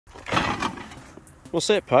What's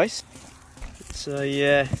that, Pace? It's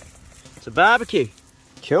a barbecue.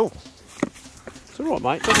 Cool. It's alright,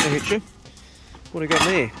 mate. Not gonna hurt you. What have we got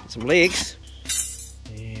in there? Some legs.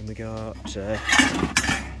 And we got an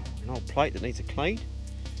old plate that needs a clean.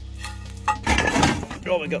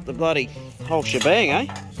 Oh, we got the bloody whole shebang, eh?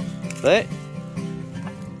 That.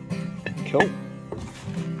 Cool.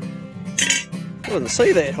 I didn't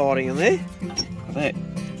see that hiding in there. Look at that.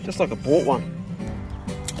 Just like I bought one.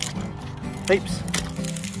 Heaps.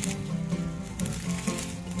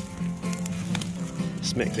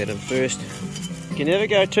 Smack that in first. You can never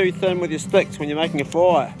go too thin with your sticks when you're making a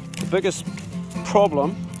fire. The biggest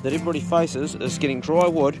problem that everybody faces is getting dry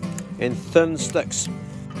wood and thin sticks.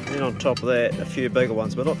 And on top of that, a few bigger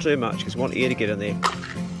ones, but not too much because you want air to get in there.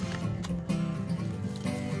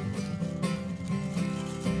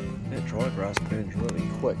 That dry grass burns really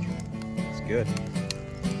quick. It's good.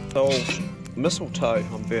 The old mistletoe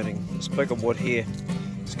I'm burning, this bigger wood here.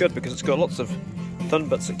 It's good because it's got lots of thin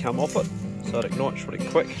bits that come off it, so it ignites really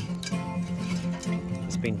quick.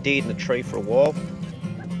 It's been dead in the tree for a while.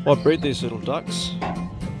 I bred these little ducks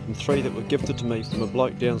from 3 that were gifted to me from a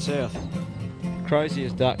bloke down south.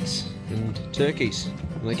 Craziest ducks and turkeys,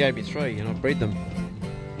 and they gave me 3 and I bred them.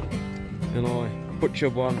 And I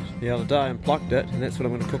butchered one the other day and plucked it, and that's what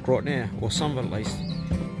I'm going to cook right now, or some of it at least.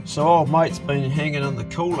 So old mate's been hanging in the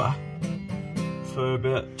cooler for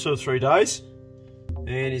about 2 or 3 days, and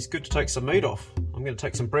it's good to take some meat off. I'm going to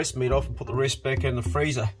take some breast meat off and put the rest back in the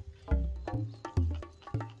freezer.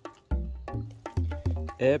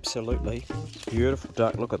 Absolutely beautiful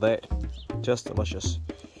duck, look at that, just delicious.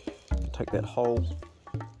 Take that whole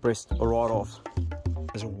breast right off.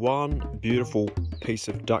 There's one beautiful piece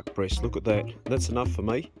of duck breast, look at that, that's enough for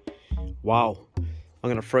me. Wow, I'm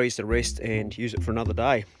going to freeze the rest and use it for another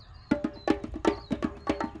day.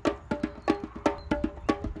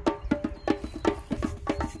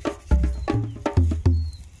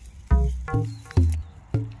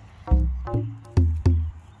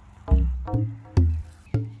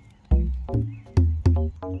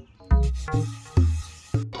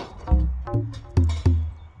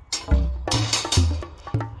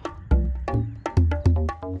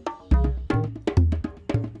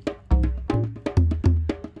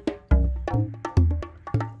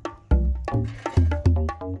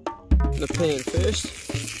 The pan first.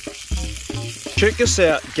 Check this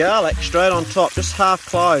out, garlic straight on top, just half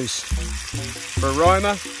close for aroma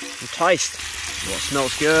and taste. Oh, it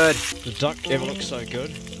smells good. The duck ever looks so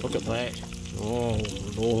good. Look at that. Oh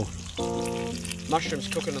Lord. Mushrooms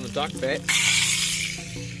cooking in the duck fat.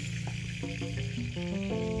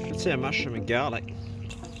 That's our mushroom and garlic.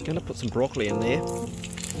 Gonna put some broccoli in there.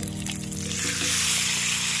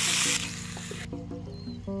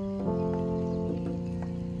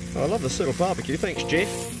 I love this little barbecue, thanks Jeff.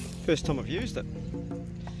 First time I've used it.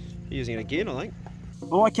 Using it again, I think.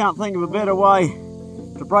 Well, I can't think of a better way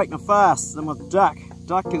to break my fast than with duck.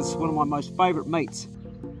 Duck is one of my most favourite meats.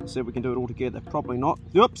 Let's see if we can do it all together. Probably not.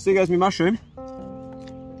 Oops, there goes my mushroom.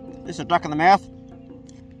 There's a duck in the mouth.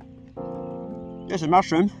 There's a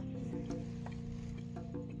mushroom.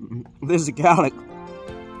 There's the garlic.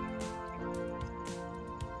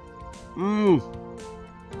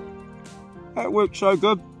 That works so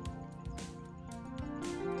good.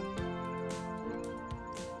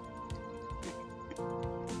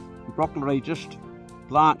 Broccoli just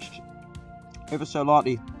blanched ever so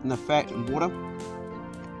lightly in the fat and water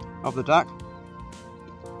of the duck.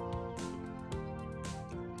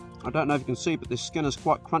 I don't know if you can see, but the skin is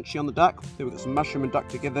quite crunchy on the duck. So we've got some mushroom and duck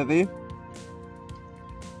together there.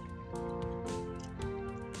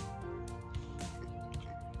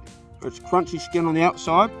 It's crunchy skin on the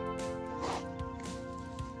outside.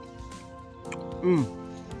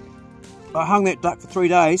 I hung that duck for 3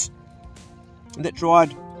 days, and that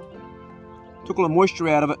dried, took all the moisture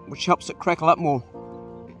out of it, which helps it crackle up more.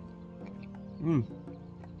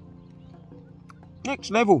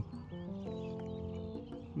 Next level.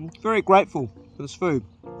 I'm very grateful for this food.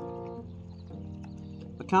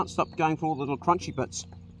 I can't stop going for all the little crunchy bits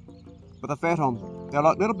with the fat on. They're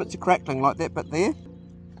like little bits of crackling, like that bit there.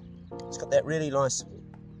 It's got that really nice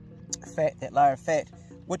fat, that layer of fat,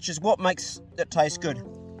 which is what makes it taste good.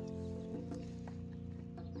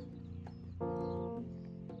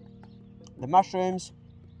 The mushrooms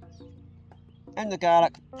and the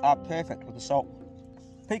garlic are perfect with the salt.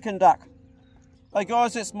 Pekin duck. Hey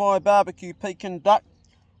guys, that's my barbecue Pekin duck.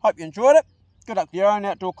 Hope you enjoyed it. Good luck with your own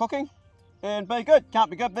outdoor cooking. And be good. Can't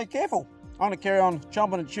be good, be careful. I'm going to carry on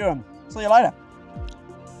chomping and chewing. See you later.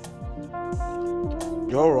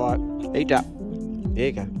 You're alright. Eat up. There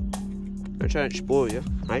you go. Don't spoil you,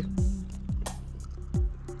 hey?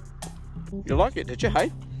 You like it, did you,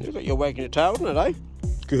 hey? You got your wagging your tail, isn't it, eh?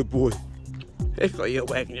 Good boy. You've got your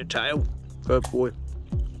wagging your tail. Good boy.